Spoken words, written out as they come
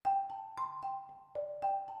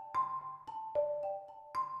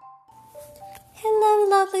Hello,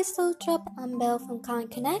 lovely soul drop. I'm Belle from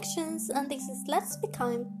Kind Connections, and this is Let's Be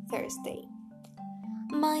Kind Thursday.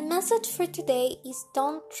 My message for today is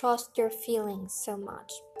don't trust your feelings so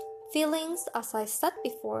much. Feelings, as I said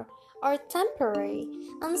before, are temporary,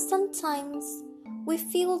 and sometimes we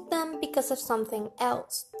feel them because of something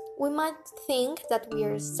else. We might think that we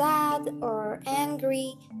are sad or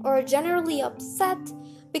angry or generally upset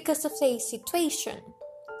because of a situation.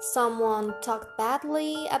 Someone talked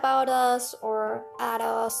badly about us or at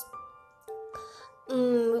us.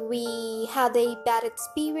 We had a bad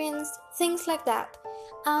experience, things like that.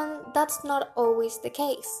 And that's not always the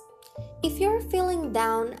case. If you're feeling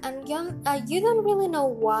down and you don't really know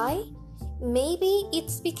why, maybe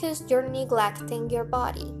it's because you're neglecting your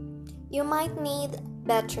body. You might need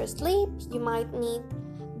better sleep, you might need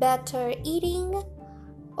better eating,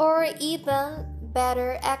 or even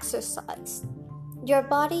better exercise. Your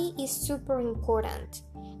body is super important,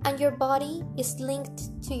 and your body is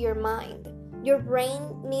linked to your mind. Your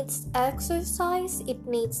brain needs exercise, it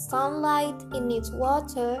needs sunlight, it needs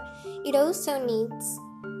water, it also needs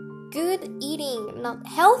good eating, not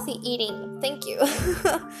healthy eating. Thank you.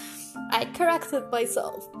 I corrected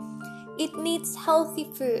myself. It needs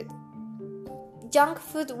healthy food. Junk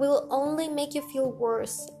food will only make you feel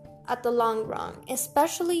worse at the long run,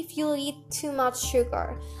 especially if you eat too much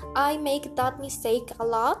sugar. I make that mistake a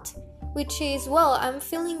lot, which is, I'm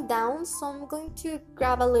feeling down, so I'm going to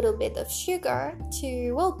grab a little bit of sugar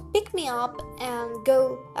to, pick me up and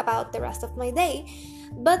go about the rest of my day.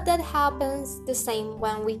 But that happens the same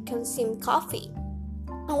when we consume coffee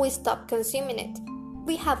and we stop consuming it.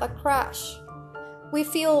 We have a crash. We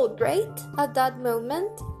feel great at that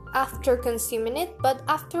moment after consuming it, but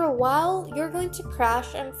after a while, you're going to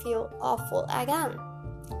crash and feel awful again.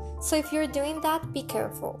 So if you're doing that, be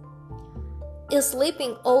careful.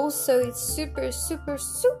 Sleeping also is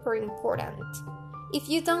super important. If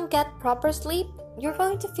you don't get proper sleep, you're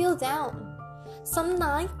going to feel down. Some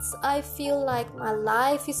nights I feel like my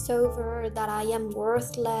life is over, that I am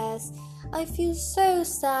worthless. I feel so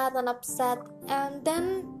sad and upset, and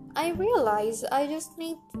then I realize I just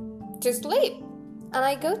need to sleep. And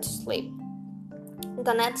I go to sleep.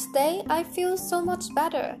 The next day, I feel so much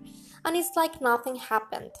better, and it's like nothing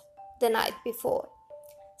happened the night before.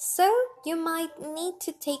 So, you might need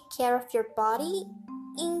to take care of your body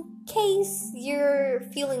in case you're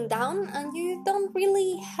feeling down and you don't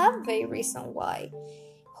really have a reason why.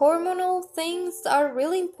 Hormonal things are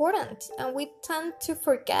really important, and we tend to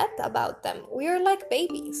forget about them. We are like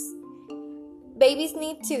babies. Babies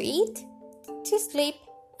need to eat, to sleep,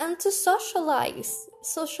 and to socialize.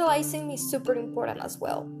 Socializing is super important as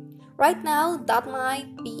well. Right now, that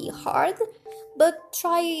might be hard, but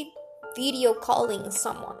try video calling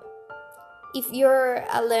someone. If you're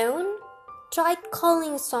alone, try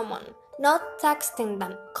calling someone, not texting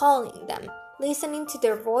them, calling them, listening to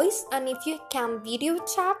their voice, and if you can video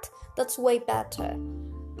chat, that's way better.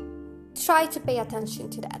 Try to pay attention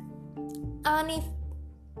to that. And if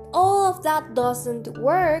all of that doesn't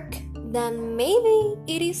work, then maybe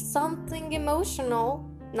it is something emotional,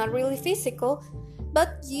 not really physical,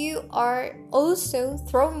 but you are also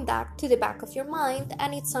thrown that to the back of your mind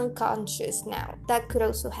and it's unconscious now. That could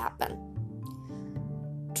also happen.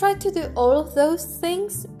 Try to do all of those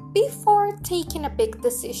things before taking a big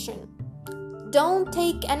decision. Don't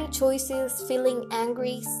take any choices feeling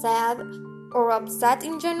angry, sad, or upset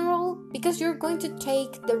in general because you're going to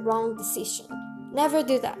take the wrong decision. Never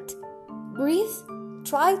do that. Breathe.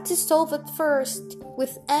 Try to solve it first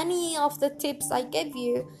with any of the tips I gave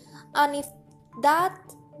you, and if that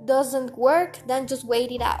doesn't work, then just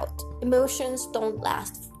wait it out. Emotions don't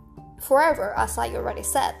last forever, as I already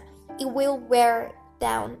said. It will wear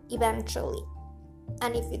down eventually.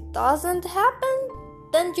 And if it doesn't happen,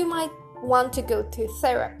 then you might want to go to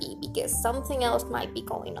therapy because something else might be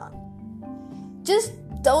going on. Just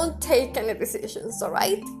don't take any decisions,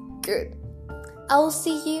 alright? Good. I'll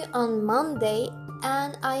see you on Monday,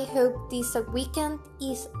 and I hope this weekend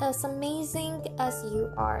is as amazing as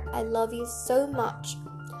you are. I love you so much.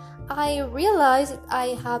 I realized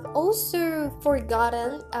I have also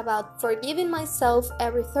forgotten about forgiving myself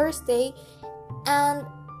every Thursday and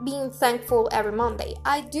being thankful every Monday.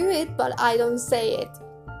 I do it, but I don't say it.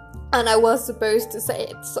 And I was supposed to say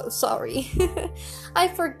it, so sorry. I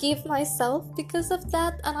forgive myself because of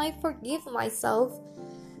that, and I forgive myself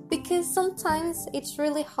because sometimes it's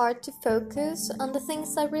really hard to focus on the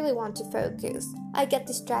things I really want to focus. I get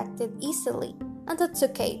distracted easily, and that's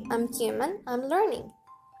okay. I'm human, I'm learning.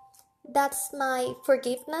 That's my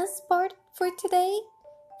forgiveness part for today.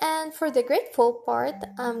 And for the grateful part,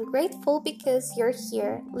 I'm grateful because you're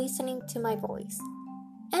here listening to my voice.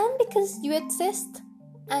 And because you exist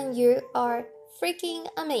and you are freaking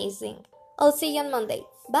amazing. I'll see you on Monday.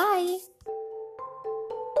 Bye!